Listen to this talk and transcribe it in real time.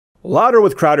Louder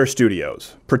with Crowder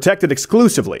Studios, protected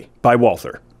exclusively by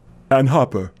Walther. And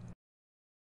Hopper.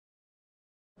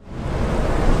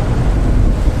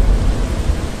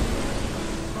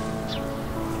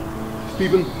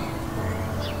 Steven.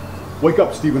 Wake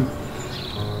up, Steven.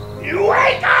 You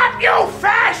wake up, you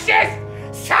fascist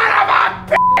son of a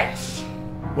bitch!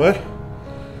 What?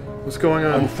 What's going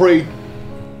on? I'm afraid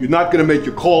you're not gonna make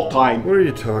your call time. What are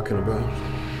you talking about?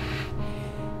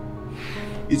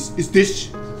 Is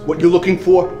this what you're looking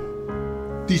for?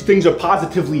 These things are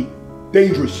positively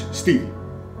dangerous, Steven.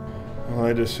 Well,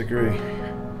 I disagree.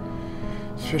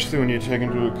 Especially when you take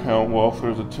into account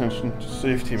Walther's attention to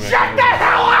safety measures. Shut the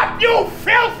hell up, you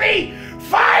filthy,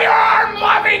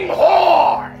 firearm-loving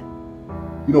whore!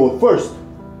 You know, at first,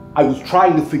 I was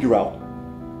trying to figure out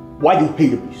why you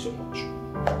hated me so much.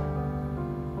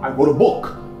 I wrote a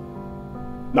book.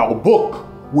 Now, a book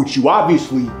which you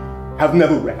obviously have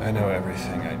never read. I know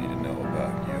everything I need to know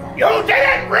about you. You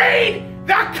didn't read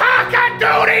the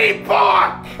Cock-a-Doodle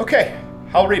book! Okay,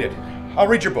 I'll read it. I'll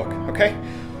read your book, okay?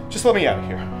 Just let me out of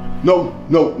here. No.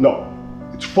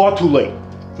 It's far too late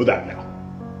for that now.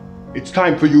 It's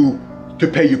time for you to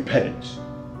pay your penance.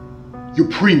 Your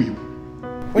premium.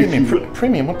 What do you mean,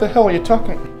 premium? What the hell are you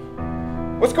talking?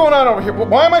 What's going on over here?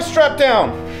 Why am I strapped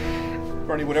down?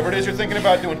 Bernie, whatever it is you're thinking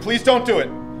about doing, please don't do it.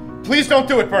 Please don't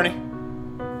do it, Bernie.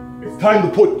 It's time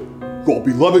to put your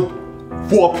beloved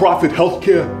for-profit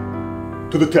healthcare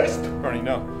to the test. Bernie,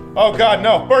 no. Oh God,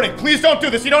 no. Bernie, please don't do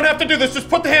this. You don't have to do this. Just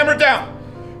put the hammer down.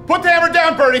 Put the hammer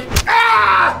down, Bernie.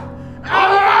 Ah!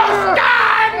 Almost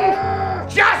done!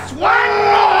 Just one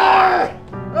more!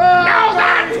 Now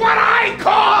that's what I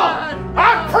call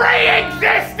a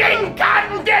pre-existing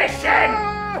condition!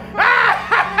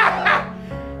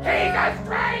 He's a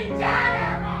strange animal!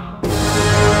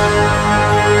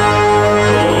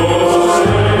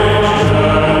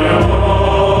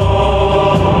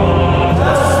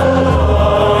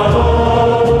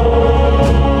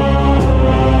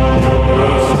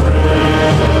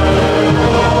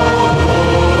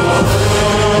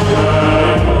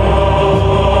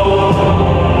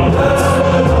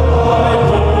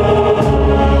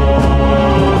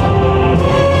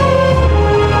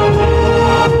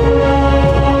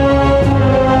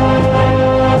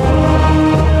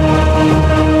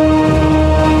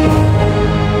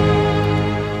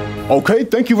 Okay,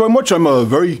 thank you very much. I'm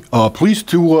very pleased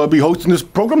to be hosting this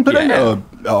program today. Yeah.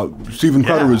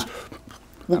 StevenCrowder is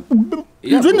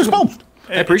he's indisposed.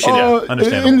 I appreciate it.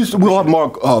 Understandable. We'll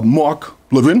have Mark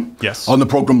Levin Yes. on the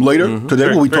program later today.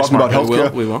 Very- We'll be very talking smart. about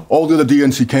healthcare. We will. All the other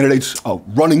DNC candidates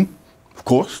running, of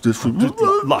course, this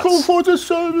Lots. for this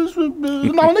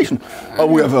nomination.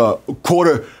 We have a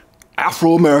quarter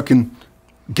Afro-American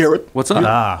Garrett. What's up?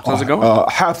 How's it going?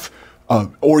 Half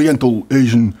Oriental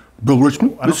Asian Bill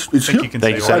Richmond. I don't Is think here. you can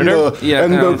Thank say you, Senator.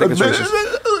 And, I don't think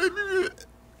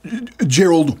it's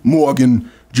Gerald Morgan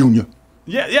Jr.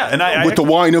 Yeah, and I with the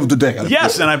wine of the day.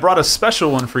 Yes, and I brought a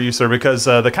special one for you, sir, because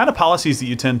the kind of policies that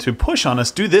you tend to push on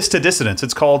us do this to dissidents.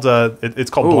 It's called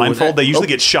blindfold. They usually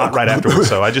get shot right afterwards.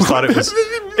 So I just thought it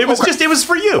was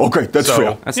for you. Okay, that's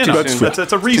fair. That's fair.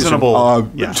 That's a reasonable.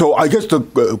 So I guess the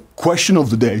question of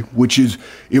the day, which is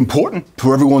important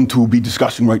for everyone to be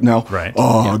discussing right now, Right.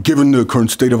 Given the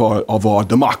current state of our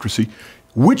democracy,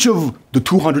 which of the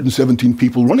 217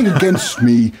 people running against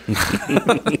me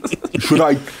should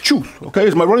I choose? Okay,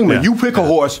 as my running mate, you pick a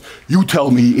horse. You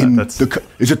tell me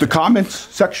is it the comments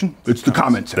section? It's the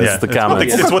comments section. Yeah, it's the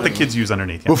comments. It's what the kids use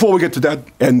underneath. Yeah. Before we get to that,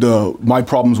 and my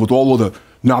problems with all of the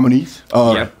nominees,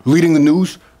 leading the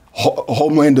news,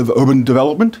 Homeland of Urban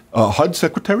Development, HUD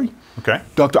Secretary. Okay.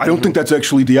 Doctor, I don't think that's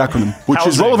actually the acronym, which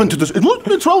is relevant to this.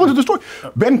 It's relevant to the story.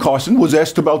 Ben Carson was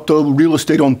asked about the real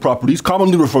estate-owned properties,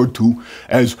 commonly referred to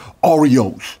as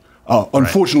REOs.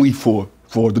 Unfortunately for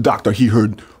the doctor, he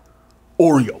heard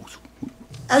Oreos.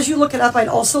 As you look it up, I'd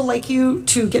also like you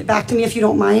to get back to me, if you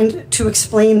don't mind, to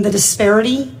explain the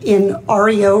disparity in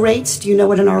REO rates. Do you know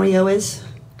what an REO is?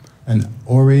 An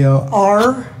Oreo?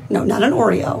 No, not an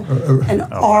Oreo. An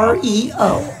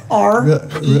REO.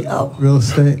 REO. Real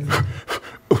estate?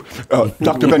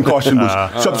 Dr. Ben Carson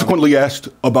was subsequently asked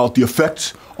about the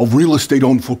effects of real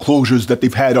estate-owned foreclosures that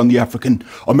they've had on the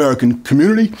African-American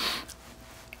community.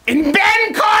 And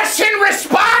Ben Carson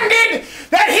responded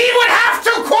that he would have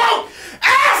to, quote,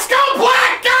 ask a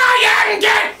black guy and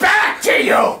get back to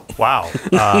you. Wow.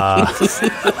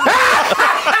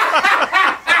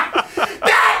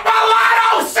 That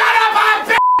mulatto son of a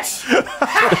bitch!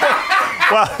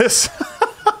 Wow, this.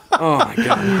 Oh my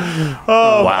god.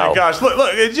 Oh my gosh!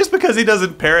 Look! Just because he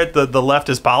doesn't parrot the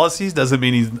leftist policies doesn't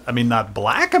mean he's. I mean, not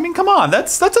black. I mean, come on.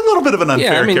 That's a little bit of an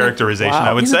unfair characterization.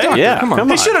 I would say. Yeah, come on.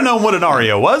 He should have known what an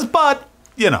Oreo was, but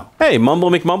you know. Hey,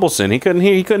 Mumble McMumbleson. He couldn't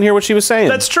hear what she was saying.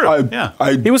 That's true.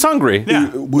 He was hungry.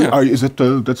 Is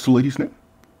that that's the lady's name?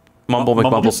 Mumble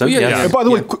McMumbleson. Yeah. And by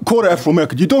the way, quarter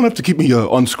Afro-American, you don't have to keep me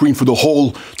on screen for the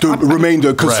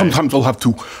remainder, because sometimes I'll have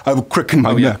to. I have a crick in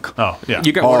my neck. Oh, yeah.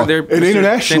 You got one of their... In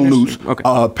international news,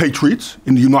 Patriots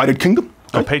in the United Kingdom.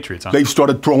 Oh, Patriots, huh? They've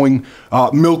started throwing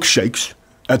milkshakes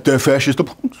at their fascist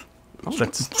opponents.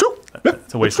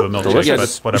 That's a waste of a milkshake,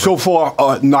 but whatever. So far,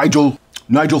 Nigel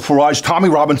Farage, Tommy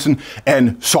Robinson,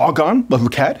 and Sargon, the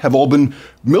cat, have all been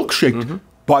milkshaked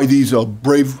by these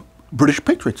brave British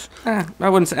patriots. I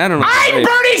wouldn't say. I don't know. I'm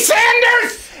Bernie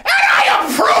Sanders, and I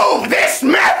approve this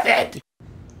method.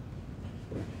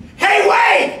 Hey,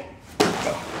 Wade!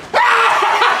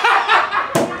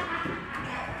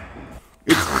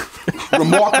 It's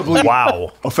remarkably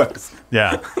effective.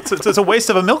 Yeah, it's a waste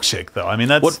of a milkshake, though. I mean,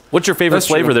 that's what's your favorite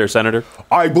flavor there, Senator?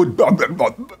 I would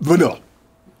vanilla.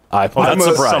 That's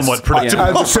somewhat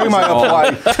predictable. The same I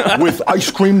apply with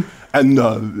ice cream and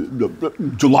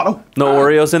gelato. No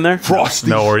Oreos in there? Frosties.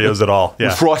 No Oreos at all. Yeah.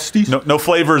 Frosties. No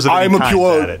flavors of I'm any a kind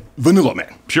pure added. vanilla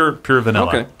man. Pure vanilla.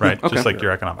 Okay. Right. Okay. Just like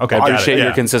your economic. Okay. I got appreciate it.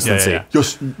 your consistency.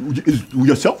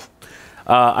 Yourself?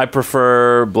 I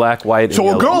prefer black, white, so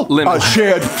and yellow. a girl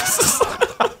shared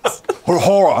her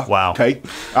horror. Wow. Okay.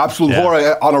 Absolute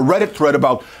horror on a Reddit thread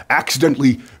about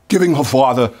accidentally giving her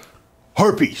father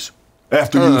herpes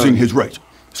after using his razor.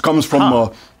 This comes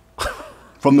from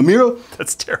the Mirror.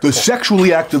 That's terrible. The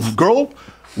sexually active girl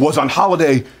was on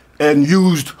holiday and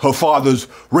used her father's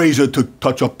razor to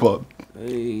touch up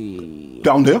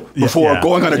down there before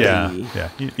going on a date. Yeah.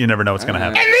 You never know what's going to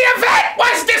happen. And the event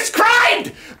was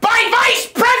described by Vice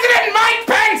President Mike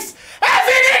Pence as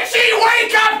an itchy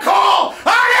wake-up call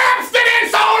on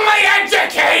abstinence-only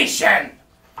education.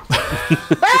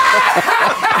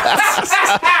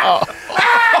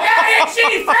 That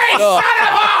itchy face, son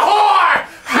of a whore!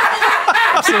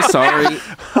 I'm so sorry.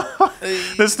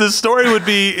 This story would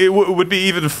be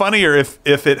even funnier if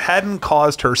it hadn't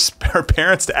caused her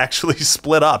parents to actually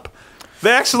split up.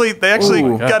 They actually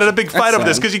got in a big fight over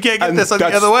this because you can't get this the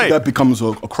other way. That becomes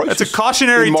a crisis. That's a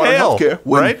cautionary in modern tale, healthcare,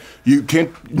 right? You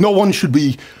can't. No one should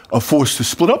be forced to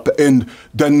split up and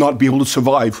then not be able to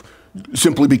survive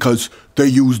simply because they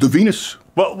use the Venus.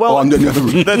 Well, on the nether.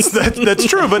 that's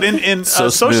true. But in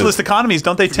socialist economies,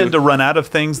 don't they tend to run out of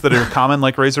things that are common,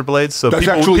 like razor blades? So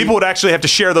people would actually have to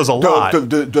share those a lot.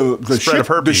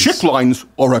 The shit lines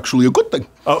are actually a good thing.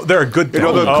 Oh, they're a good thing. In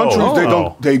other countries, they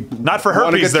don't. They not for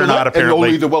herpes. They're not apparently. And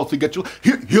only the wealthy get you.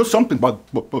 Here's something by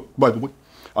the way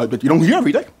that you don't hear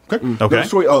every day. Okay. Okay.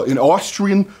 Story, an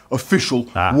Austrian official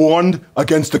warned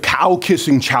against the cow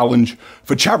kissing challenge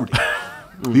for charity.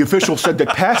 The official said that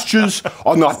pastures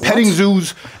are not petting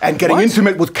zoos, and getting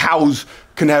intimate with cows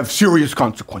can have serious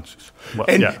consequences. Well,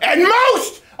 and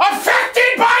most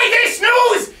affected by this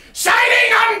news,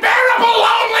 citing unbearable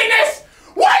loneliness,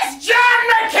 was John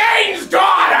McCain's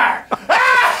daughter.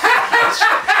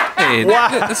 Hey,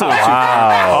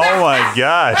 wow! Oh my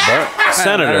gosh,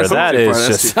 Senator, that is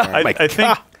just. I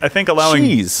think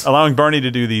allowing Bernie to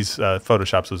do these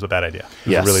photoshops was a bad idea. It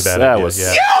was a really bad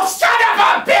idea. You son of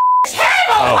a bitch! Have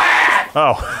a laugh!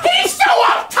 Oh. He's so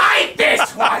uptight,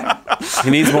 this one! He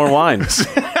needs more wine.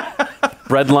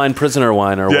 Breadline prisoner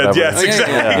wine or whatever. Yes,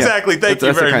 exactly. Thank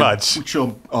you very much. Which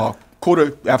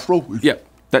quarter afro. Yeah.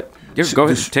 Go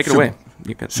ahead. Take it away.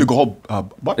 Cigar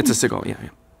button. It's a cigar, yeah.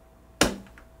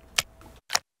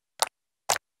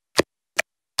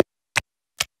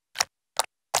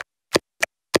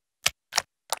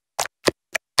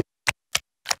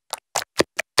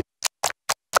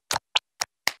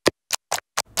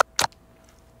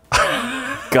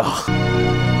 God.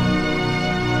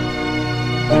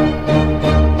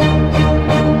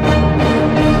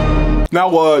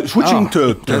 Now, switching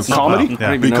to comedy,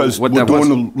 because we're doing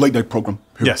a late night program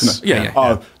here tonight.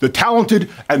 Yeah. The talented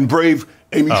and brave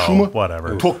Amy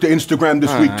Schumer took to Instagram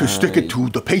this week to stick it to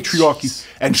the patriarchy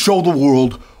and show the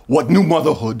world what new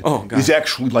motherhood is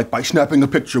actually like by snapping a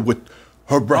picture with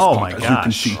her breast pump, as you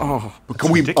can see.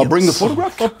 Can we bring the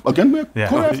photograph up again?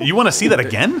 You want to see that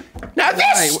again? Now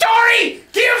this story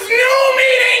gives new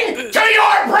meaning to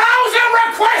your browser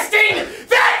requesting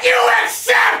that you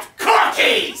accept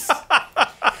cookies.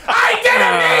 I did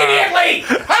immediately.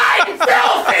 I'm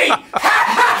filthy.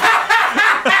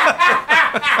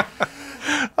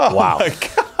 Wow. My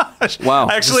gosh. Wow.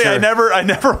 Actually, I never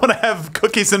want to have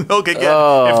cookies and milk again.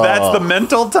 If that's the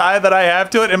mental tie that I have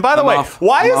to it. And by the way,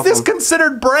 why is this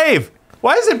considered brave?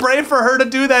 Why is it brave for her to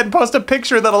do that and post a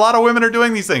picture that a lot of women are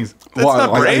doing these things? That's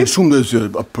not brave. I assume there's a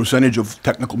percentage of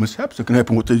technical mishaps that can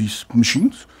happen with these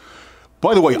machines.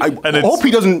 By the way, I hope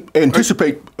he doesn't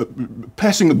anticipate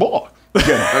passing the ball.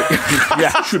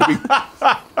 Yeah, should be.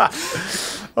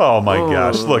 Oh my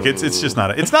gosh! Look, it's just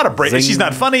not. It's not a brave. She's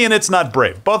not funny, and it's not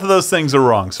brave. Both of those things are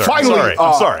wrong, sir. Finally,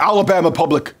 I'm sorry. Alabama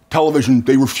Public Television,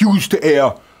 they refused to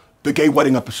air the gay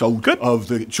wedding episode of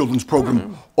the children's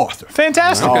program Arthur.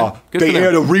 Fantastic. They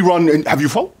aired a rerun. And have you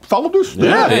followed this?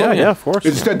 Yeah, of course.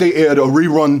 Instead, they aired a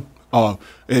rerun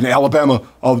in Alabama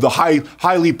of the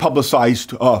highly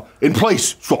publicized of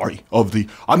the.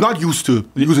 I'm not used to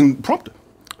using prompter.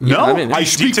 No, I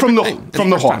speak from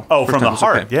the heart. Oh, from the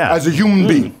heart, okay. Yeah. As a human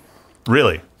being.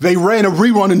 Really? They ran a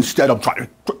rerun instead of try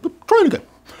it again.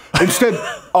 Instead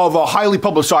of a highly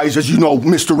publicized, as you know,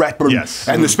 Mr. Ratburn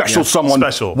and the special someone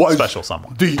was special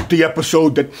someone. The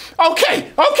episode that Okay,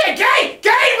 gay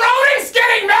rodents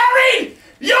getting married.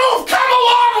 You've come a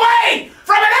long way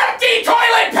from an empty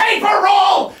toilet paper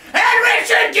roll and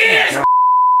Richard Gere's.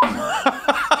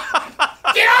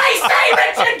 Did I say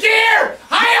Richard Gere?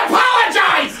 I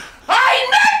apologize. I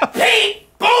meant Pete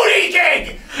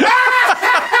Buttigieg.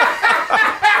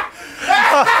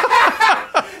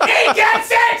 He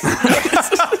gets it.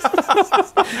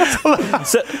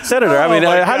 Senator, I mean,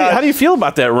 how do you feel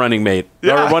about that running mate?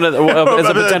 Yeah. Or one of as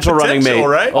a potential running mate,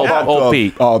 right? Old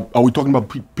Pete. Are we talking about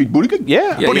Pete Buttigieg?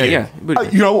 Yeah.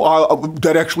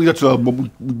 That's what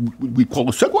we call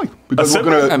a segue because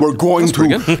we're going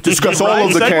to discuss all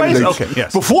of the candidates. Okay,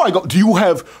 yes. Before I go, do you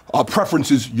have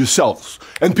preferences yourselves?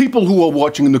 And people who are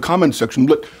watching in the comments section,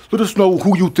 let us know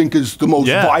who you think is the most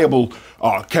viable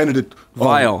candidate.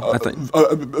 Vile, I think.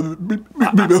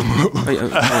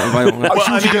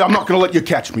 I'm not going to let you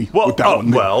catch me with that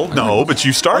one. Well, no, but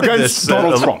you started this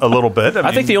a little bit.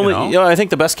 I think I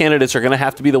think the best candidates are going to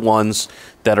have to be the ones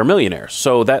that are millionaires.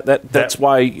 So that's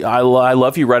why I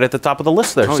love you right at the top of the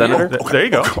list there, Senator. There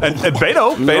you go. And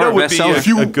Beto would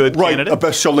be a good candidate. A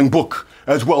best-selling book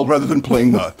as well, rather than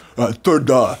playing third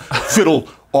fiddle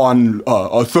on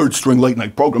a third-string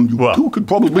late-night program, you too could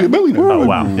probably be a millionaire. Oh,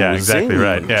 wow. Yeah, exactly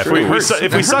right. Yeah,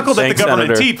 if we suckled at the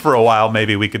government teat for a while,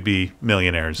 maybe we could be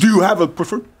millionaires. Do you have a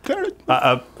preferred candidate?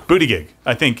 Buttigieg,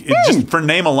 I think, just for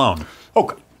name alone.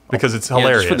 Okay. Because it's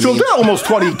hilarious. So there are almost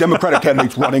 20 Democratic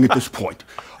candidates running at this point.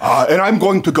 And I'm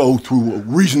going to go through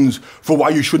reasons for why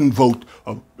you shouldn't vote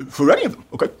for any of them,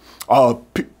 okay?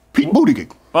 Pete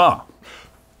Buttigieg.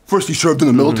 First, he served in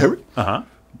the military.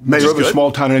 Mayor of a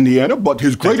small town in Indiana, but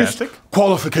his greatest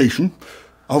qualification,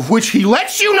 of which he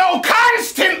lets you know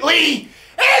constantly,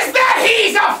 is that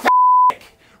he's a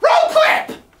roll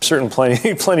clip. Certain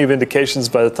plenty of indications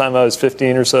by the time I was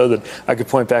 15 or so that I could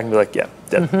point back and be like, yeah,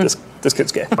 this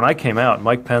kid's gay. When I came out,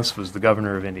 Mike Pence was the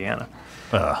governor of Indiana.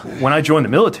 When I joined the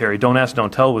military, don't ask,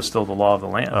 don't tell was still the law of the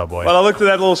land. Oh, boy. Well, I looked at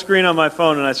that little screen on my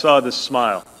phone and I saw this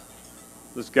smile,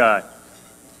 this guy.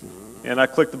 And I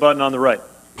clicked the button on the right.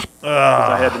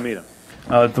 I had to meet him.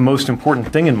 The most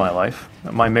important thing in my life,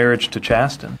 my marriage to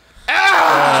Chasten.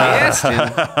 Chasten?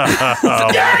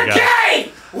 You're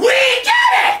gay! We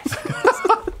get it!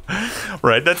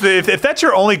 Right. If that's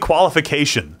your only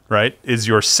qualification, right, is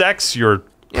your sex, your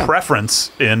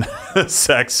preference in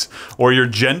sex, or your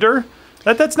gender,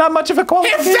 that's not much of a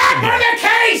qualification. If that were the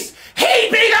case,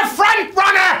 he'd be the front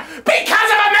runner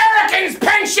because of Americans'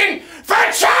 penchant for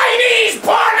Chinese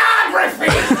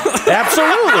pornography.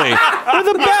 Absolutely.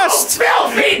 They're the best.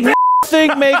 Filthy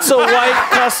Nothing makes a white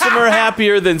customer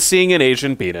happier than seeing an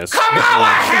Asian penis. Kamala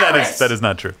Harris. That is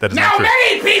not true. That is now, not true.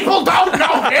 many people don't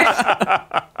know this,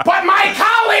 but my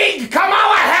colleague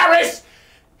Kamala Harris,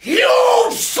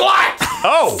 huge slut.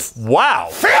 Oh, wow.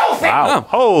 Filthy. Wow.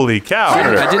 Holy cow.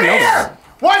 Her career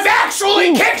was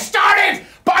actually kickstarted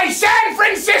by San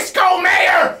Francisco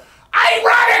Mayor,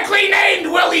 ironically named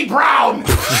Willie Brown, who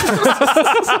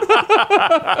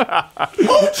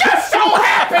just so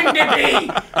happened to be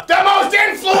the most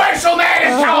influential man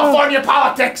in California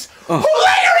politics, who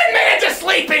later admitted to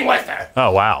sleeping with her.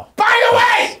 Oh, wow. By the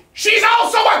way, she's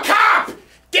also a cop.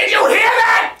 Did you hear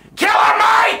that? Killer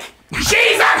Mike!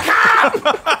 She's a cop!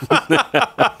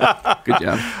 Good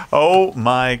job. Oh,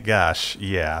 my gosh.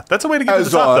 Yeah. That's a way to get to the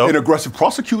top, though. An aggressive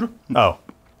prosecutor.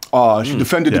 She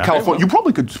defended the California. You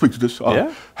probably could speak to this.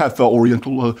 Half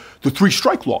Oriental, the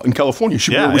three-strike law in California.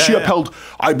 She upheld,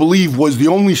 I believe, was the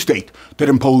only state that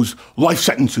imposed life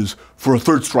sentences for a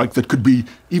third strike that could be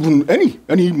even any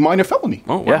minor felony.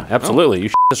 Oh, wow. Yeah, absolutely. You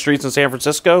the streets in San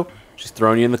Francisco, She's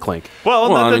throwing you in the clink.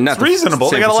 Well, I mean, that's not the reasonable.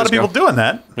 They San got a lot of people Francisco. doing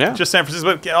that. Yeah. Just San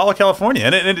Francisco, but all of California.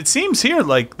 And it seems here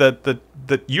like that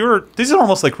these are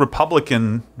almost like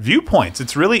Republican viewpoints.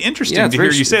 It's really interesting Yeah, it's to hear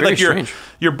very- you say very like strange.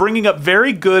 you're bringing up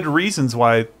very good reasons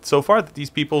why so far that these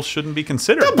people shouldn't be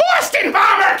considered. The Boston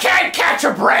Bomber can't catch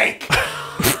a break.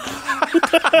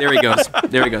 There he goes.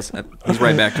 There he goes. He's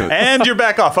right back to it. And you're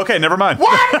back off. Okay, never mind.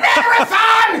 One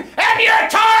marathon and you're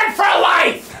tarred for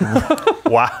life.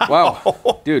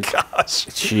 Wow. Dude. Gosh.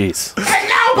 Jeez. And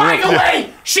now, by the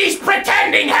way, she's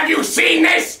pretending, have you seen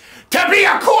this? To be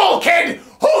a cool kid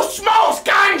who smokes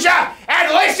ganja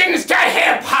and listens to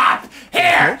hip-hop.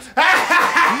 Here.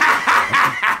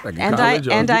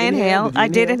 And I inhaled. I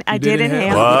did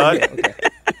inhale. What?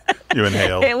 You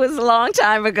inhaled. It was a long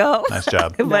time ago. Nice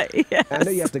job. But yes. I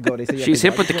know you have to go. They say you have She's to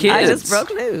hip go. with the kids. I just broke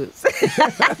loose.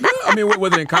 I mean,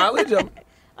 was it in college? What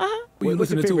were you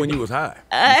listening to when you was high?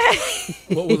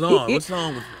 What was on? What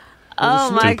song was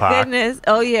Oh my Tupac. goodness!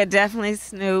 Oh yeah, definitely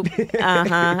Snoop.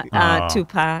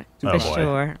 Tupac for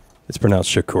sure. It's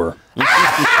pronounced Shakur.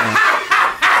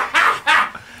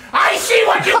 I see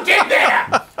what you did there.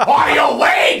 Audio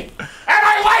Wade. And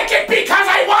I like it because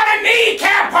I want to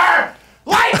kneecap her.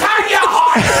 Like Tanya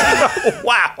Hart.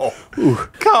 Wow.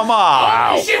 Come on.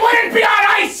 Only she wouldn't be on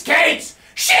ice skates.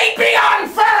 She'd be on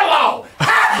furlough.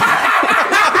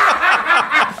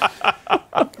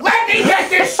 Let me get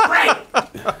this straight.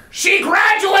 She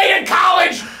graduated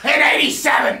college in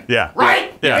 '87. Yeah.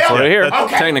 Right? Yeah. Bill? Right here.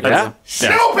 Okay. Technically. Yeah.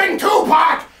 Snoop and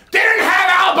Tupac didn't have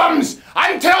albums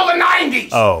until the '90s.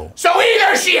 Oh. So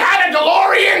either she had a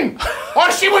DeLorean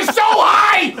or she was so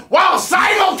high while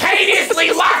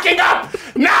simultaneously locking up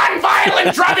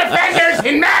non-violent drug offenders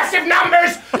in massive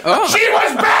numbers, she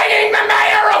was banging the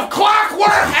mayor of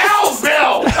Clockwork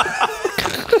Elville.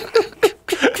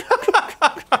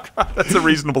 That's a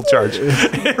reasonable charge.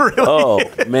 It really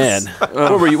is. Man.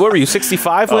 What were you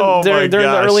 65 when, Oh, during my the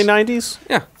gosh. early 90s?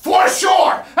 Yeah. For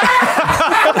sure.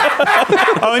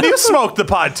 Oh, and you smoked the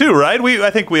pot too, right? I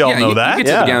think we all Yeah, know you that. get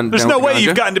to down- There's down no with way ganja.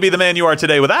 you've gotten to be the man you are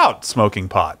today without smoking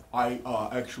pot. I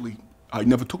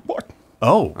never took part.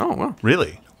 Oh. Oh, wow.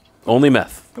 Really? Only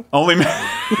meth. Only me.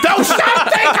 Don't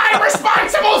stop think I'm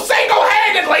responsible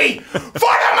single-handedly for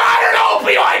the modern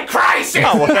opioid crisis.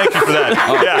 Oh, well, thank you for that.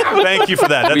 Yeah, thank you for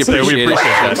that. That's fair. We appreciate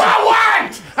I that.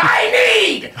 want. I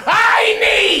need.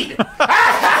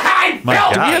 I My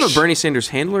built Do we have gosh. a Bernie Sanders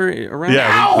handler around?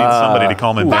 Yeah, we need somebody to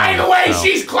calm him By down. the way, So.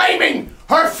 she's claiming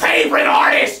her favorite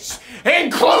artists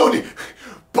include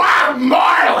Bob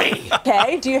Marley.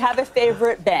 Okay, do you have a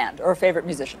favorite band or a favorite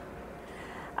musician?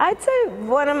 I'd say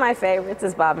one of my favorites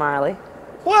is Bob Marley.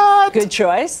 What? Good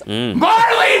choice. Marley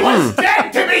was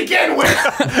dead to begin with.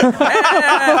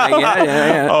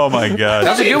 Yeah. Oh my God.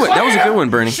 That was a good one. That was a good one,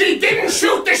 Bernie. She didn't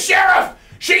shoot the sheriff.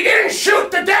 She didn't shoot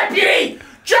the deputy.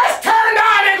 Just turned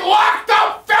on and locked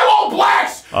up fellow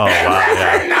blacks Oh, and wow,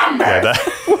 record yeah. numbers.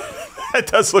 Yeah, that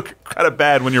does look kind of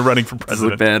bad when you're running for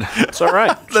president. Bad. It's all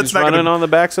right. She's not running gonna- on the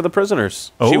backs of the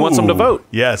prisoners. She wants them to Ooh, vote.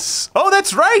 Yes. Oh,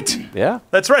 that's right. Yeah.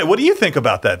 That's right. What do you think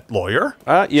about that, lawyer?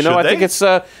 You know, Should I think they? it's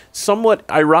somewhat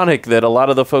ironic that a lot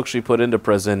of the folks she put into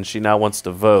prison, she now wants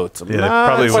to vote. I'm Yeah, not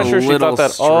probably quite was sure a she little thought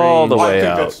that all the way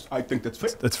out. I think that's fair.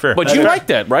 That's fair. But you like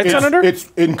that, right, Senator?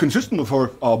 It's inconsistent with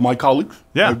my colleagues.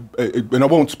 Yeah. And I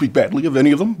won't speak badly of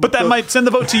any of them. But that might send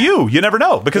the vote to you. You never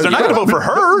know, because they're not going to vote for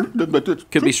her.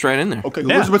 Could be straight in there. Okay,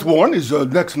 Yeah. Elizabeth Warren is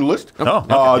next on the list. Oh,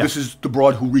 okay, yeah. This is the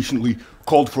broad who recently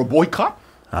called for a boycott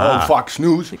of Fox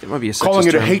News, it might be a calling sexist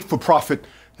it a term. hate-for-profit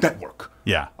network.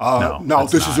 Yeah. Now,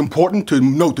 that's this not. is important to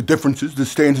note the differences.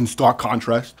 This stands in stark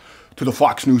contrast to the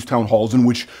Fox News town halls in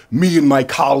which me and my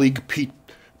colleague Pete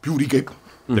Buttigieg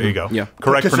There you go. Yeah.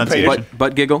 Correct participated pronunciation.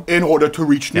 Butt giggle. in order to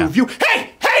reach new Yeah. view.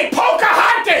 Hey,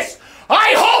 Pocahontas!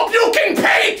 I hope you can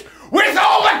paint with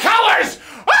all the colors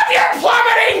of your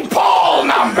plummeting poll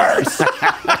numbers.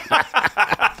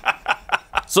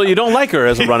 So you don't like her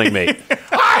as a running mate?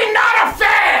 I'm not a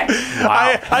fan.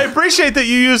 I appreciate that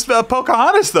you used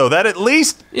Pocahontas, though. That at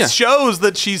least shows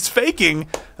that she's faking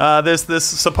this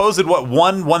supposed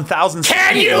 1,000.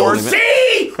 Can you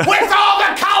see with all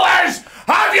the colors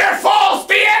of your false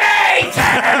DNA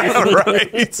test?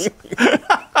 Right.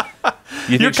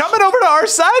 You're coming over to our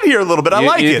side here a little bit. I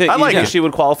like it. I like think it. she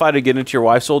would qualify to get into your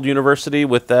wife's old university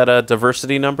with that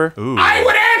diversity number? I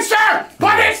would answer,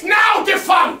 but it's now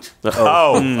defunct. I'm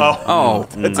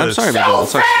sorry So about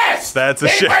that. fast, That's a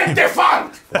it shame. went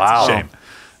defunct. That's a shame.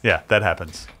 Yeah, that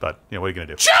happens. But what are you going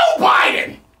to do? Joe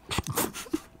Biden!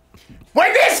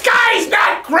 When this guy's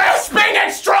not grasping at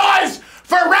straws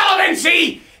for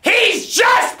relevancy, he's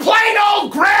just plain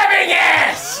old grabbing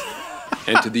ass!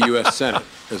 And to the U.S. Senate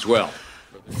as well.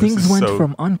 Things went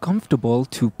from uncomfortable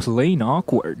to plain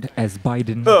awkward as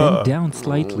Biden bent down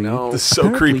slightly, This is so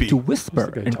apparently creepy. to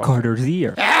whisper in Carter's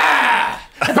ear. By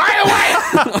the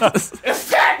way, if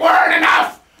that weren't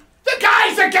enough, the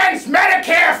guy's against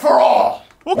Medicare for all.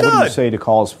 Well, what would you say to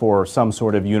calls for some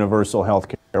sort of universal health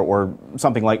care or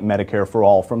something like Medicare for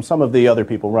all from some of the other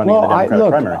people running in the Democratic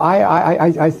primary?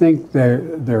 I think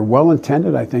they're well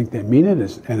intended. I think they mean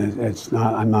it, and it's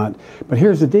not. I'm not. But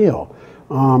here's the deal.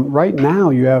 Right now,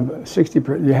 you have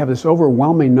You have this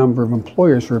overwhelming number of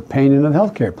employers who are paying into the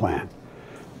health care plan.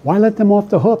 Why let them off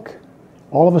the hook?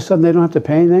 All of a sudden, they don't have to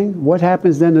pay anything. What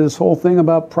happens then to this whole thing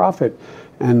about profit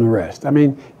and the rest? I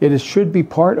mean, should be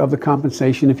part of the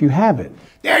compensation if you have it.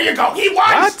 There you go. He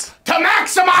wants to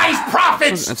maximize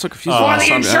profits That's so confusing. for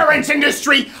the insurance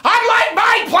industry. Unlike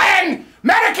my plan,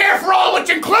 Medicare for all, which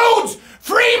includes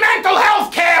free mental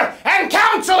health care and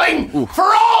counseling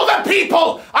for all the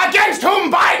people against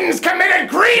whom Biden's committed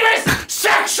grievous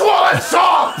sexual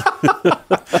assault.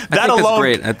 That alone,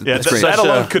 great. that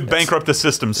alone could bankrupt the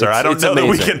system, sir. I don't know that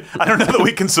we can. I don't know that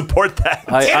we can support that.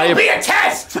 It'll be a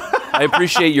test. I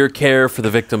appreciate your care for the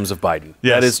victims of Biden.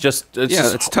 Yes. That is just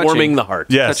it's warming the heart.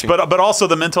 Yes, but also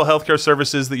the mental health care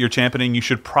services that you're championing, you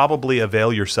should probably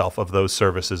avail yourself of those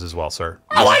services as well, sir.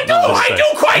 Oh, I do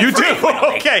quite You do?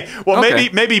 frequently. Okay. Well,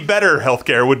 maybe better health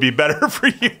care would be better for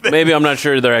you. Maybe I'm not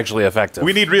sure they're actually effective.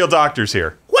 We need real doctors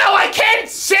here. Well, I can't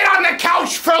sit on the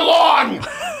couch for long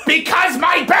because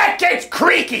my back gets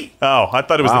creaky. Oh, I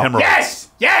thought it was the hemorrhoids.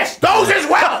 Yes, those as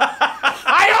well.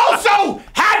 I also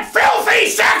had filthy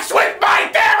sex with my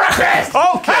therapist.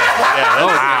 Okay.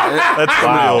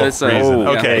 That's the real reason.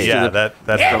 Okay, that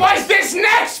it was this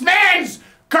next man's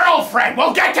girlfriend.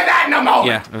 We'll get to that in a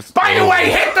moment. By the way,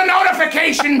 hit the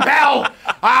notification bell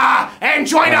and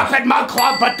join up at Mug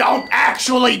Club, but don't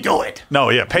actually do it. No,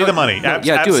 pay the money.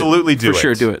 Absolutely do it. For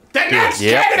sure, do it. The next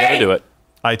candidate. Do it.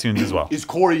 iTunes as well. Is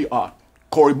Cory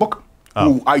Booker,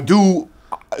 who I do,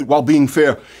 while being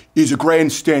fair, is a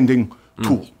grandstanding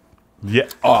tool. Yeah.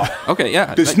 Okay,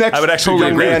 yeah. This next I would actually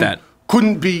young agree with man that.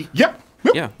 Couldn't be. Yep.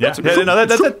 That's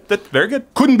very good.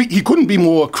 He couldn't be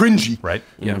more cringy. Right.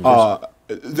 Yeah.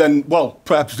 Then, well,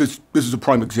 perhaps this is a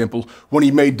prime example when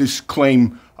he made this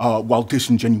claim while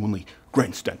disingenuously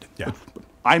grandstanding. Yeah.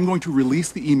 I'm going to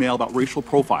release the email about racial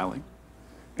profiling,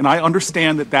 and I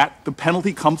understand that the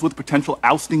penalty comes with potential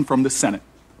ousting from the Senate.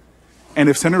 And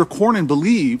if Senator Cornyn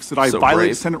believes that I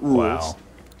violated Senate rules,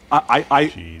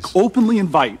 I openly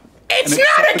invite. It's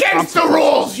not against the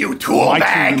rules, you tool I'm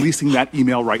bag. releasing that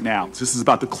email right now. This is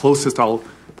about the closest I'll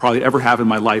probably ever have in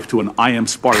my life to an I am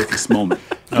Spartacus moment.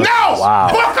 No!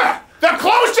 Booker! The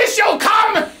closest you'll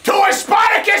come to a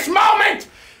Spartacus moment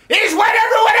is when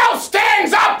everyone else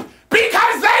stands up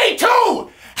because they too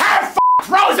have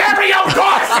Rosario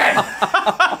Dawson!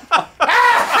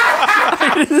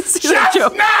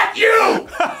 Just not you!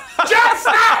 Just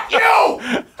not you!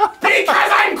 Because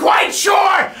I'm quite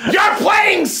sure you're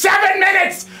playing 7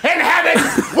 minutes in heaven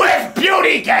with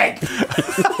Beauty Cake!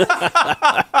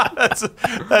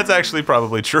 That's actually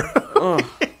probably true.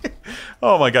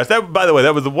 Oh my gosh! By the way,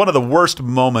 that was one of the worst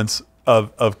moments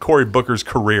of Cory Booker's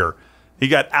career. He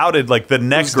got outed like the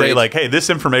next day, like, "Hey, this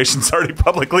information's already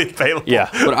publicly available." Yeah,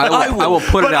 but I will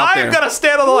put it out there. I've got to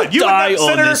stand on the line. You Die would never, on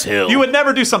Senator, this hill. You would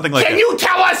never do something like that. Can you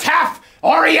tell us, half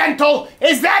Oriental,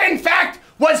 is that in fact,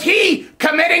 was he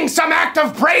committing some act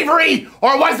of bravery,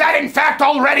 or was that in fact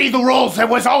already the rules that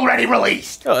was already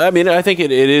released? I mean, I think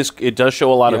it does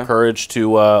show a lot of courage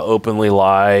to openly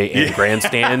lie and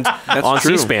grandstand on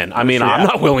true. C-SPAN. I mean, I'm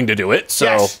not willing to do it, so...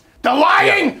 Yes. The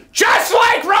lying, just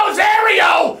like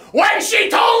Rosario when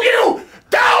she told you,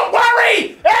 "Don't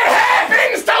worry, it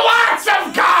happens to lots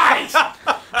of guys."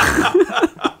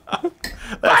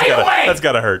 By the way, that's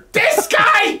gotta hurt. This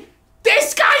guy,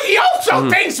 he also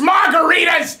thinks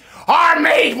margaritas are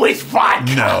made with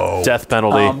vodka. No. Death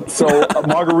penalty. So a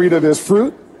margarita, there's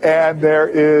fruit, and there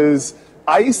is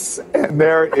ice, and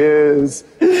there is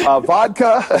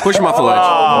vodka. Push him off the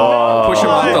ledge. Push him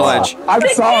off the ledge. I'm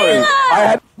sorry.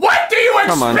 What do you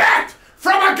expect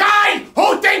from a guy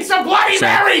who thinks a Bloody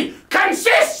Mary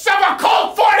consists of a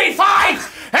Colt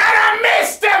 45 and a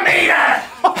misdemeanor?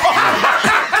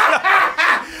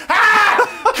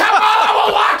 Come on,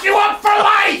 we'll lock you up for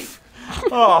life.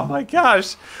 Oh my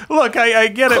gosh! Look, I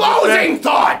get it. Closing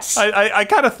thoughts. I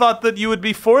kind of thought that you would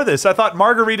be for this. I thought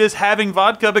margaritas having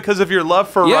vodka because of your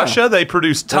love for Russia. They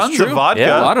produce tons of vodka.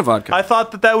 Yeah, a lot of vodka. I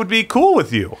thought that would be cool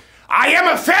with you. I am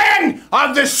a fan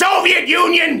of the Soviet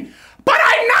Union, but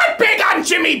I'm not big on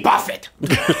Jimmy Buffett.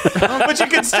 But you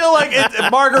can still like it,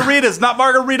 margaritas, not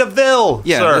Margaritaville.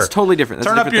 Yeah, sir. that's totally different.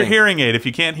 That's Turn a up different your thing. hearing aid if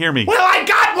you can't hear me. Well, I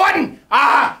got one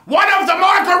one of the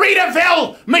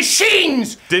Margaritaville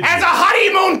machines as a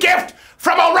honeymoon gift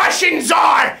from a Russian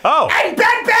czar. Oh. And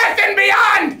Bed Bath &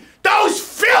 Beyond, those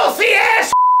filthy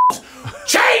assholes,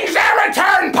 change their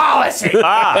return policy.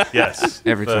 Yes.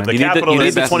 Every time. You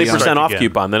need the 20% off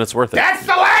coupon, then it's worth it. That's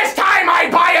the last time I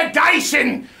buy a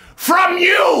Dyson from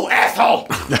you, Ethel.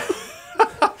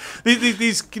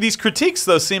 These critiques,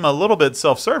 though, seem a little bit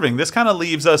self-serving. This kind of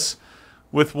leaves us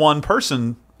with one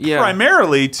person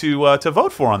primarily to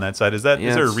vote for on that side. Is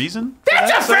there a reason?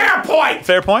 That's a fair point.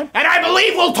 Fair point. And I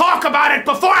believe we'll talk about it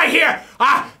before I hear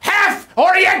Half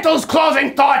Oriental's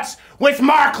closing thoughts with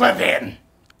Mark Levin.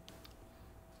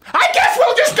 I guess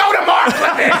we'll just go to Mark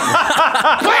Levin.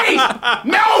 Please,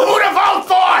 know who to vote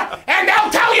for, and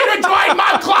they'll tell you to join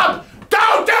my club.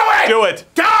 Don't do it. Do it.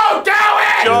 Don't do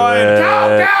it. Join. Don't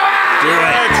do it. Do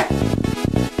it.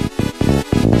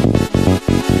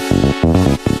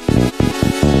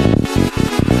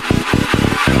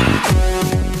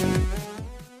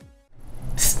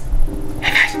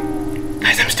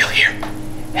 Guys, I'm still here.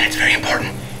 And it's very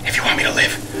important, if you want me to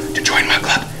live, to join my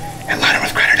club at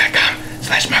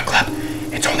louderwithcrowder.com/mugclub.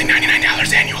 It's only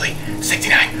 $99 annually,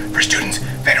 $69 for students,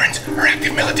 veterans, or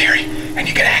active military. And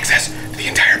you get access to the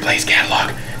entire Blaze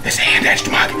catalog, this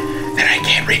hand-etched mug that I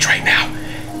can't reach right now,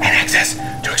 and access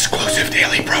to exclusive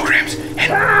daily programs.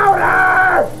 And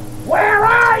Crowder! Where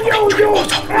are you?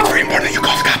 It's very important that you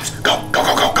call the cops. Go, go,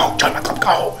 go, go, go. Join my club.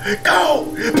 Go, go.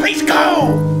 Please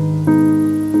go.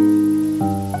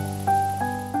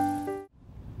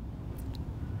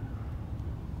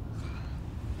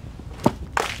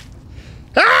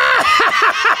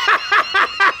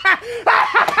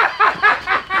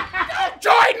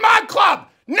 Join my club!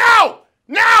 No!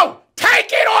 No!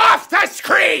 Take it off the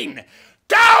screen!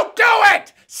 Don't do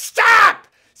it! Stop!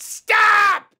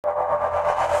 Stop!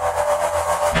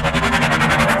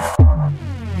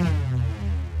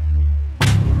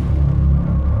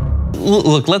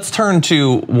 Look, let's turn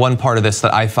to one part of this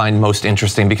that I find most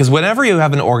interesting, because whenever you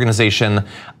have an organization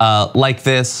like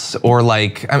this, or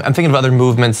like, I'm thinking of other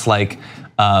movements like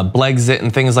Blexit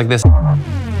and things like this.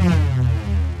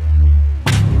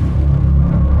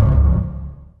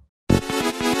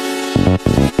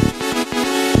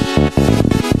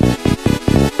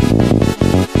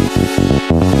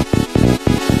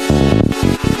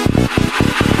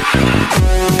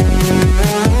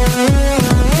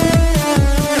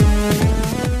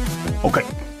 Okay,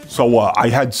 so I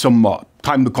had some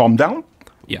time to calm down.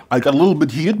 Yeah. I got a little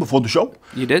bit heated before the show.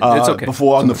 You did? It's okay.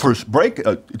 Before on the first break.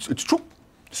 It's true.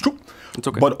 It's true. It's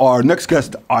okay. But our next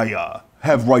guest I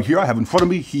have right here, I have in front of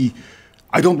me,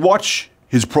 I don't watch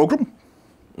his program.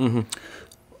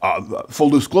 Full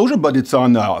disclosure, but it's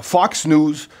on Fox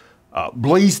News,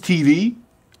 Blaze TV,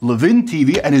 Levin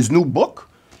TV, and his new book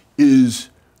is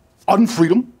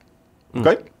Unfreedom,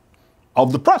 okay,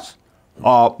 of the press.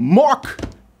 Mark,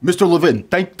 Mr. Levin,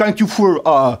 thank you for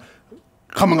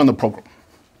coming on the program.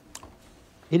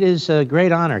 It is a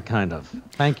great honor, kind of.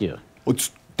 Thank you.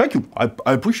 Thank you. I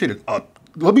appreciate it.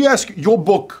 Let me ask your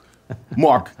book,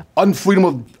 Mark,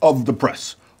 Unfreedom of the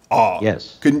Press.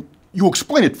 Yes. Can you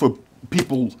explain it for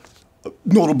people,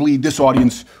 notably this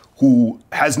audience, who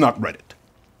has not read it?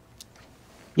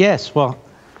 Yes, well,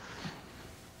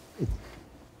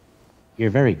 you're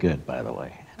very good, by the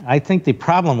way. I think the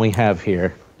problem we have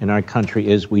here in our country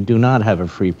is we do not have a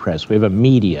free press. We have a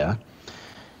media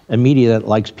that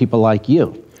likes people like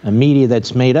you, a media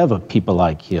that's made up of people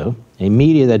like you, a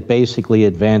media that basically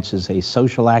advances a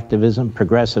social activism,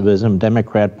 progressivism,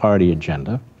 Democrat Party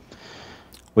agenda,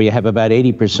 where you have about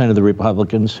 80% of the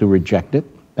Republicans who reject it,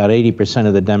 about 80%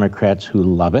 of the Democrats who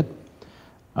love it.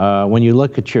 When you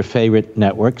look at your favorite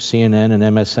networks, CNN and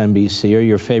MSNBC, or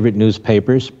your favorite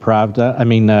newspapers,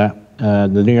 the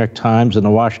New York Times and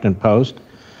the Washington Post,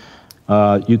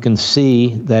 you can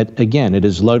see that, again, it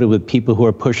is loaded with people who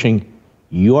are pushing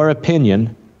your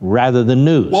opinion rather than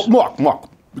news. Well, Mark,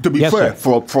 to be fair,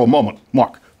 for a moment,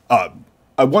 Mark, I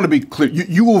want to be clear.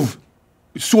 You have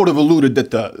sort of alluded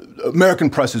that the American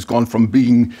press has gone from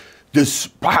being this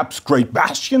perhaps great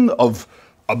bastion of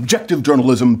objective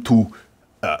journalism to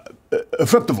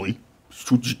effectively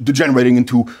degenerating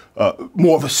into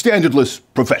more of a standardless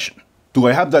profession. Do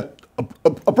I have that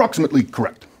approximately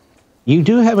correct? You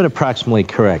do have it approximately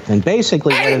correct. And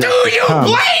basically... And do you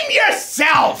blame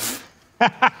yourself?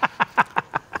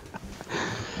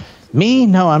 Me?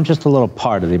 No, I'm just a little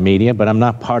part of the media, but I'm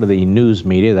not part of the news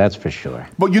media, that's for sure.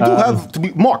 But you do have, to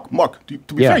be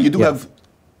fair, you do have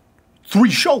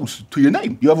 3 shows to your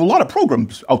name. You have a lot of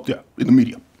programs out there in the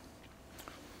media.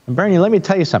 And Bernie, let me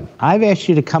tell you something. I've asked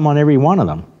you to come on every one of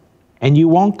them. and you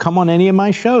won't come on any of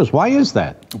my shows. Why is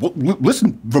that? Well,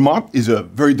 listen, Vermont is a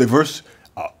very diverse,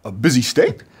 a busy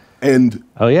state, and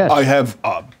I have.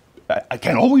 I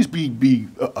can't always be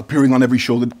appearing on every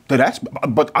show that asks,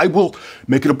 but I will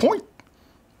make it a point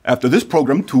after this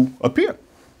program to appear.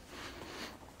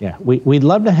 Yeah, we'd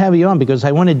love to have you on because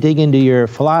I want to dig into your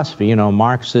philosophy, you know,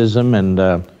 Marxism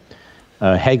and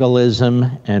Hegelism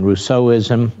and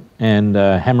Rousseauism and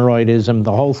hemorrhoidism,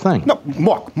 the whole thing. No,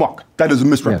 Mark, that is a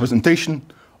misrepresentation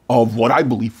of what I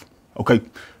believe, okay?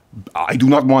 I do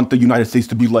not want the United States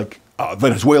to be like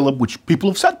Venezuela, which people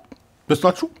have said. That's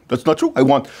not true. That's not true. I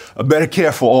want a better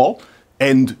care for all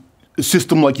and a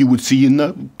system like you would see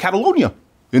in Catalonia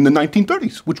in the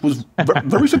 1930s, which was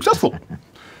very successful.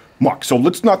 Mark, so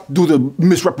let's not do the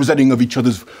misrepresenting of each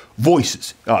other's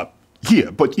voices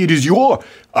here, but it is your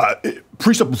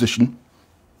presupposition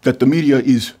that the media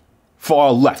is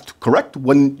far left, correct?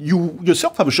 When you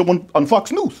yourself have a show on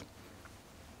Fox News.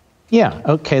 Yeah,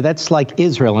 okay, that's like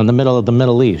Israel in the middle of the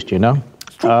Middle East, you know?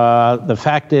 The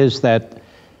fact is that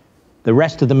the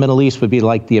rest of the Middle East would be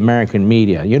like the American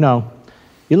media. You know,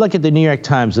 you look at the New York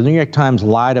Times. The New York Times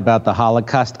lied about the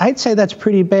Holocaust. I'd say that's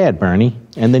pretty bad, Bernie.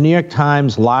 And the New York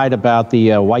Times lied about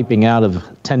the wiping out of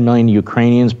 10 million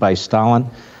Ukrainians by Stalin.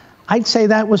 I'd say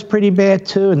that was pretty bad,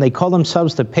 too. And they call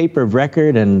themselves the paper of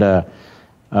record and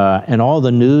all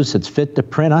the news that's fit to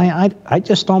print. I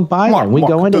just don't buy that. We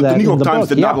go into that. The New York Times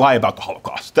did not lie about the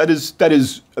Holocaust. That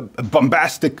is a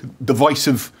bombastic,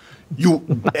 divisive.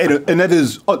 And that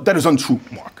is untrue,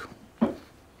 Mark.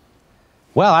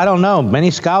 Well, I don't know. Many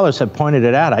scholars have pointed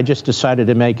it out. I just decided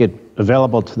to make it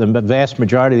available to the vast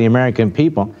majority of the American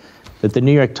people that the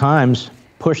New York Times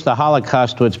pushed the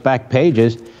Holocaust to its back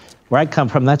pages. Where I come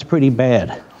from, that's pretty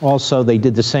bad. Also, they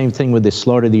did the same thing with the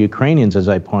slaughter of the Ukrainians, as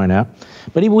I point out.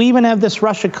 But we even have this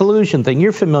Russia collusion thing.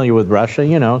 You're familiar with Russia,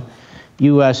 you know.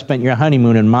 You spent your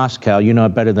honeymoon in Moscow. You know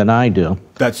it better than I do.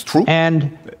 That's true.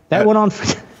 And that went on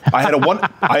for... I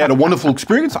had a wonderful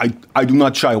experience. I do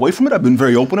not shy away from it. I've been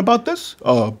very open about this.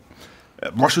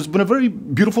 Russia's been a very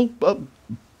beautiful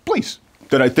place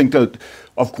that I think that,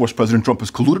 of course, President Trump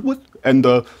has colluded with. And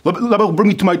that bring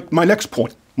me to my next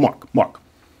point, Mark.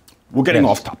 We're getting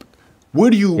off topic.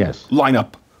 Where do you line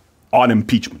up on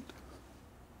impeachment?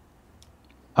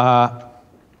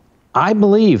 I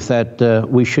believe that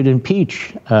we should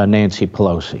impeach Nancy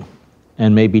Pelosi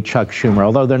and maybe Chuck Schumer,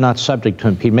 although they're not subject to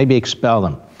impeachment, maybe expel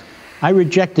them. I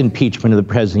reject impeachment of the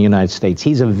President of the United States.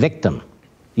 He's a victim.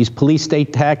 These police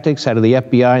state tactics out of the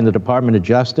FBI and the Department of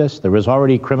Justice, there was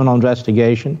already a criminal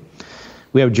investigation.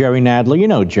 We have Jerry Nadler. You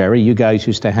know Jerry. You guys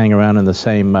used to hang around in the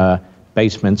same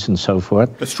basements and so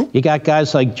forth. That's true. You got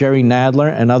guys like Jerry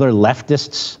Nadler and other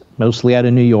leftists, mostly out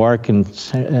of New York and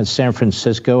San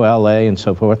Francisco, LA, and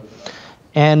so forth.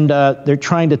 And they're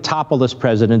trying to topple this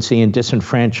presidency and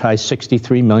disenfranchise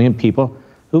 63 million people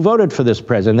who voted for this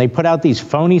president. They put out these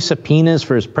phony subpoenas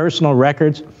for his personal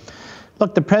records.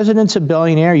 Look, the president's a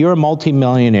billionaire. You're a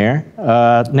multimillionaire.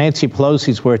 Nancy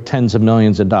Pelosi's worth tens of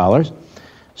millions of dollars.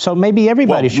 So maybe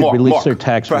everybody should release their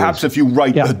tax returns. Perhaps if you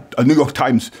write a New York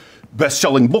Times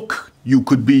best-selling book, you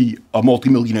could be a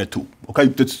multimillionaire too. Okay,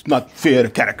 that's not fair to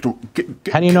character.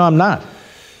 How do you know I'm not?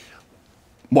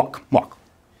 Mark.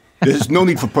 There's no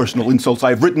need for personal insults.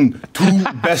 I've written 2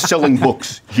 best-selling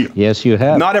books here. Yes, you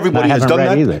have. Not everybody has done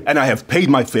that, either. And I have paid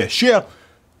my fair share.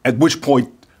 At which point,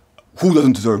 who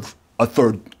doesn't deserve a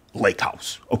third lake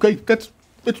house? Okay,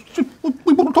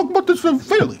 we want to talk about this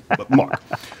fairly, Mark.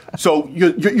 So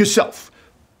yourself,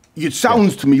 it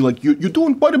sounds to me like you're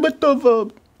doing quite a bit of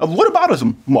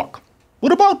whataboutism, Mark.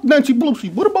 What about Nancy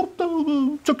Pelosi? What about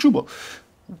Chuck Schumer?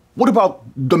 What about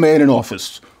the man in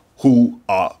office who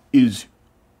is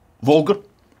vulgar,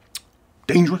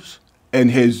 dangerous, and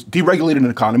has deregulated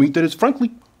an economy that has, frankly,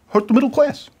 hurt the middle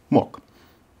class? Mark.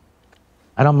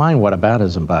 I don't mind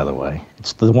whataboutism, by the way.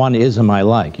 It's the one ism I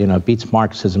like. You know, it beats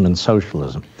Marxism and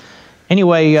socialism.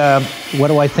 Anyway, what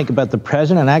do I think about the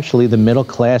president? Actually, the middle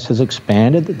class has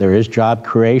expanded. There is job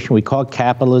creation. We call it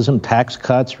capitalism, tax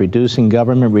cuts, reducing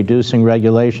government, reducing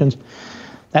regulations.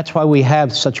 That's why we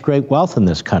have such great wealth in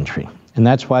this country. And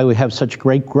that's why we have such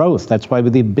great growth. That's why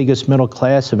we're the biggest middle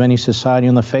class of any society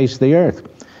on the face of the earth.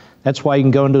 That's why you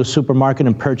can go into a supermarket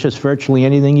and purchase virtually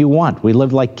anything you want. We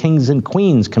live like kings and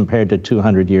queens compared to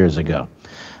 200 years ago.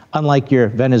 Unlike your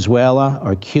Venezuela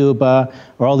or Cuba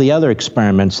or all the other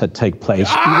experiments that take place,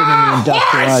 even in the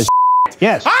industrialized...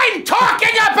 Yes. I'm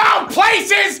talking about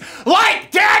places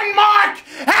like Denmark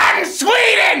and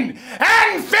Sweden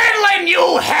and Finland,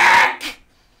 you hack!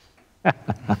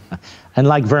 And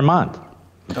like Vermont.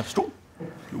 That's true.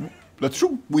 That's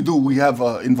true. We do. We have,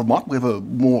 in Vermont, we have a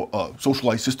more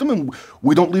socialized system, and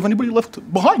we don't leave anybody left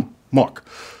behind, Mark.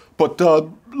 But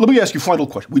let me ask you a final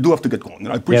question. We do have to get going, and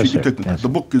I appreciate you taking the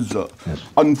book is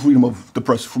On Freedom of the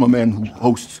Press from a man who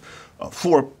hosts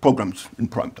 4 programs in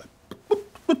prime time.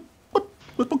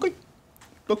 But okay.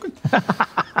 Okay.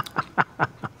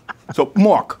 So,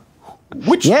 Mark,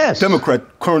 which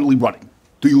Democrat currently running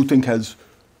do you think has,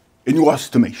 in your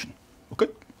estimation, the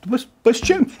best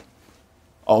chance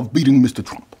of beating Mr.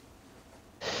 Trump?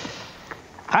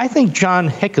 I think John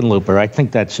Hickenlooper. I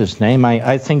think that's his name.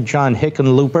 I think John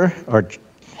Hickenlooper, or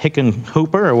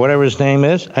Hickenhooper, or whatever his name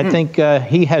is. I think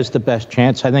he has the best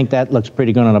chance. I think that looks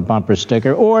pretty good on a bumper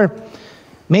sticker. Or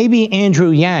maybe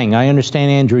Andrew Yang. I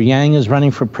understand Andrew Yang is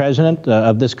running for president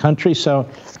of this country, so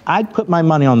I'd put my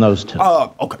money on those 2.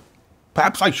 Okay.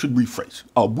 Perhaps I should rephrase.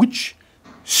 Which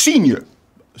senior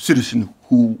citizen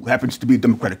who happens to be a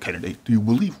Democratic candidate do you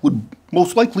believe would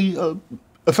most likely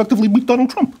effectively beat Donald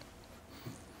Trump?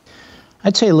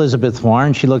 I'd say Elizabeth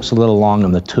Warren. She looks a little long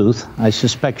in the tooth. I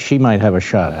suspect she might have a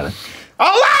shot at it.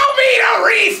 Allow me to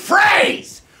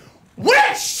rephrase!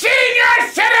 Which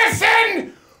senior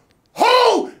citizen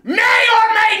who may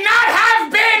or may not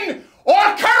have been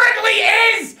or currently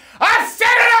is a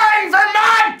senator in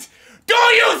Vermont do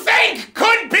you think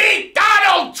could beat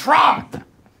Donald Trump?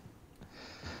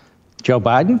 Joe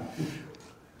Biden?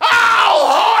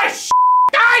 Oh, horse!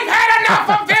 I've had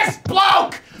enough of this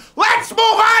bloke! Let's move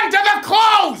on to the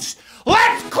close!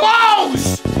 Let's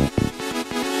close!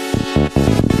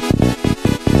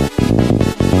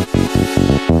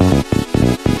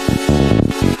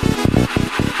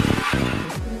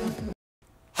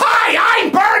 Hi,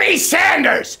 I'm Bernie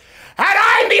Sanders, and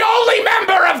I'm the only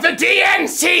member of the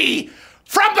DNC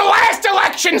from the last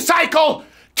election cycle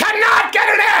to not get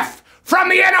an F from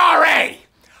the NRA.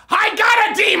 I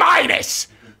got a D-,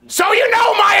 so you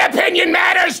know my opinion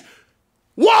matters.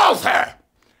 Walter,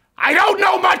 I don't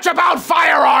know much about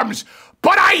firearms,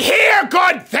 but I hear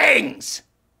good things.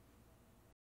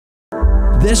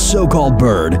 This so-called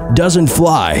bird doesn't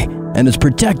fly and is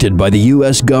protected by the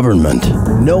U.S. government.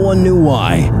 No one knew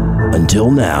why until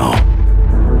now.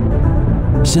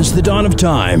 Since the dawn of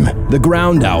time, the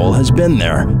ground owl has been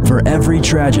there for every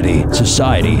tragedy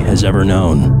society has ever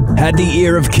known. Had the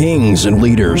ear of kings and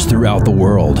leaders throughout the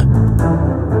world.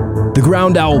 The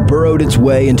ground owl burrowed its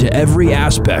way into every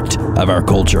aspect of our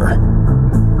culture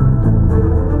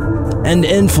and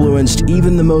influenced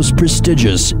even the most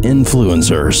prestigious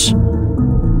influencers.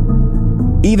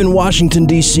 Even Washington,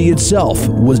 D.C. itself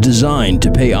was designed to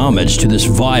pay homage to this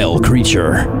vile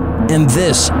creature. And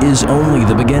this is only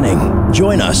the beginning.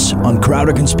 Join us on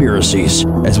Crowder Conspiracies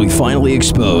as we finally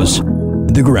expose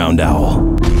the ground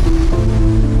owl.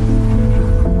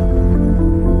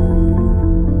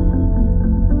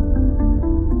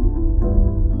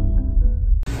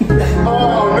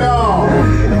 Oh no!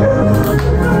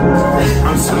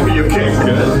 I'm sorry, you can't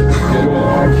good.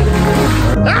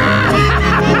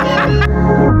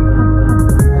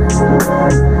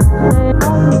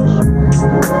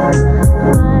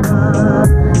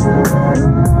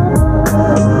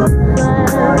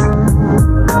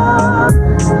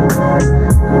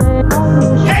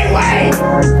 Hey, wait!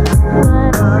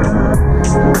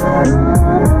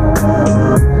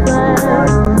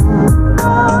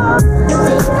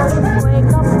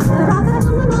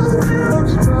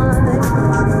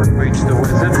 Reach the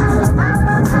wizard.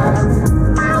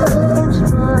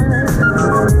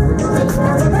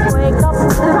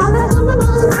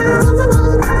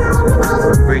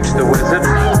 Reach the wizard.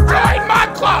 Join my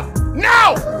club!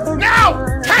 No!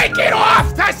 No! Take it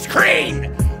off the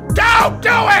screen! Don't do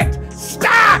it!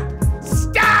 Stop!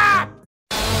 Stop!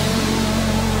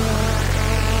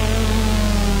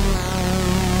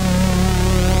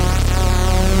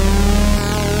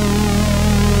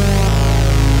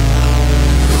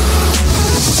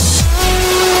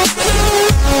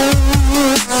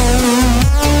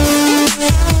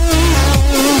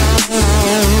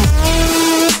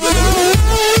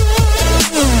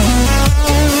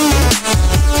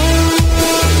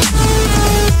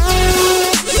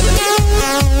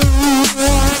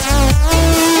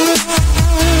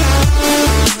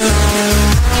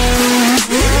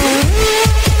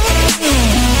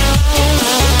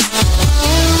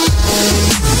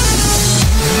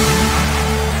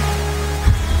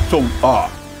 So,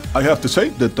 I have to say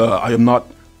that I am not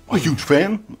a huge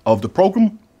fan of the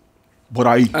program, but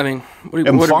I'm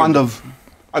fond of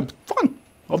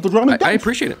the Drowning Dead. I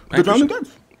appreciate it. The Drowning Dead.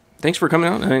 Thanks for coming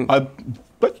out.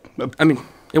 I mean,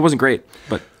 it wasn't great,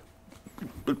 but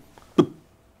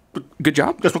good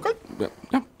job. That's okay.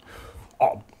 Yeah.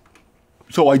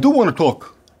 So I do want to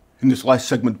talk in this last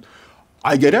segment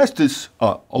I get asked this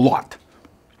a lot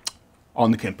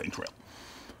on the campaign trail.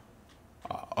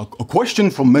 A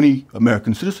question from many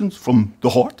American citizens from the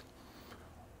heart,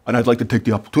 and I'd like to take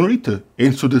the opportunity to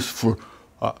answer this for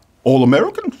all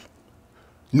Americans,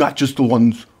 not just the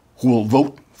ones who will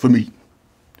vote for me,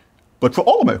 but for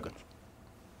all Americans.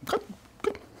 Okay.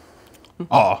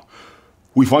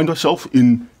 We find ourselves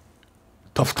in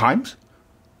tough times.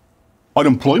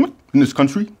 Unemployment in this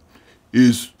country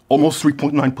is almost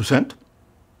 3.9%.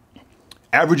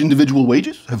 Average individual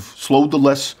wages have slowed to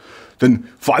less than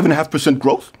 5.5%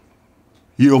 growth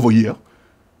year over year.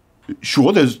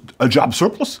 Sure, there's a job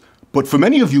surplus, but for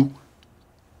many of you,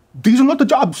 these are not the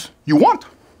jobs you want.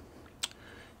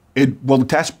 Well, the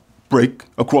tax break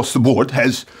across the board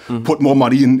has put more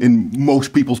money in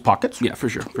most people's pockets. Yeah, for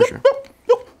sure.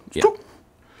 Yeah.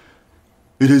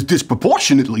 It has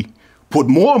disproportionately put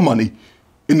more money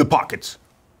in the pockets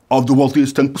of the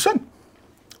wealthiest 10%.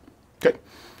 Okay?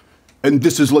 And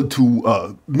this has led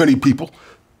to many people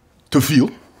to feel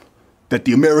that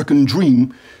the American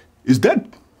dream is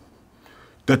dead.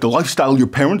 That the lifestyle your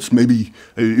parents maybe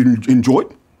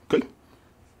enjoyed, okay,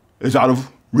 is out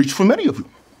of reach for many of you.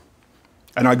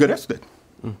 And I get asked that.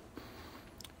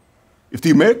 If the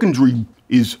American dream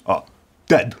is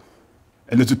dead,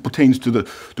 and as it pertains to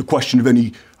the question of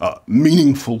any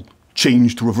meaningful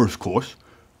change to reverse course,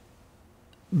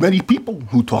 many people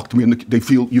who talk to me, and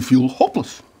you feel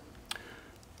hopeless.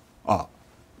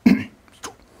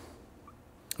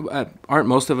 Aren't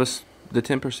most of us the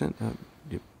 10%?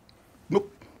 Nope.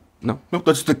 No. No,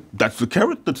 that's the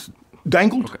carrot that's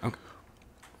dangled. Okay.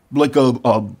 Like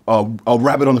a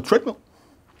rabbit on a treadmill.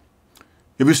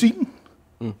 You ever seen?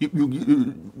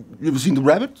 You ever seen the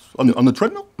rabbits on the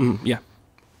treadmill? Yeah.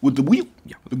 With the wheel.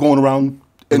 Yeah. They're going around,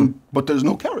 but there's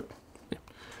no carrot. Yeah.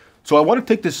 So I want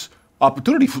to take this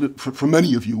opportunity for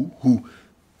many of you who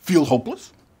feel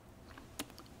hopeless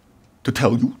to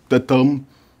tell you that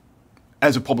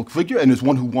as a public figure and as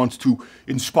one who wants to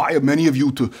inspire many of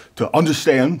you to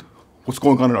understand what's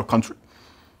going on in our country,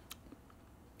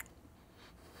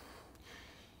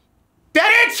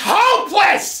 that it's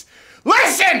hopeless!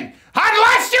 Listen,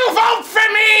 unless you vote for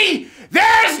me,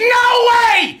 there's no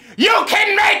way you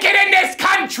can make it in this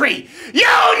country!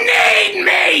 You need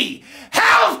me!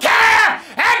 Healthcare,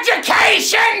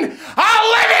 education, a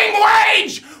living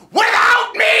wage!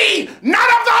 Without me, none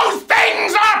of those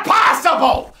things are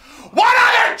possible! What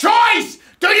other choice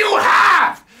do you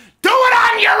have? Do it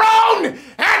on your own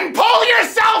and pull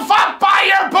yourself up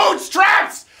by your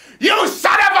bootstraps, you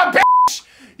son of a bitch!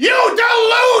 You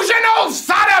delusional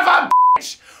son of a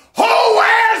bitch! Who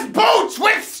wears boots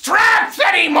with straps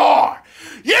anymore?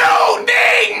 You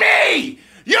need me!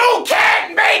 You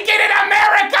can't make it in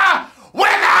America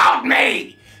without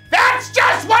me! That's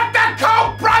just what the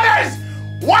Koch brothers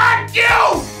want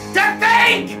you to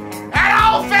think! And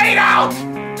I'll fade out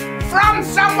from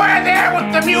somewhere there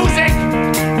with the music.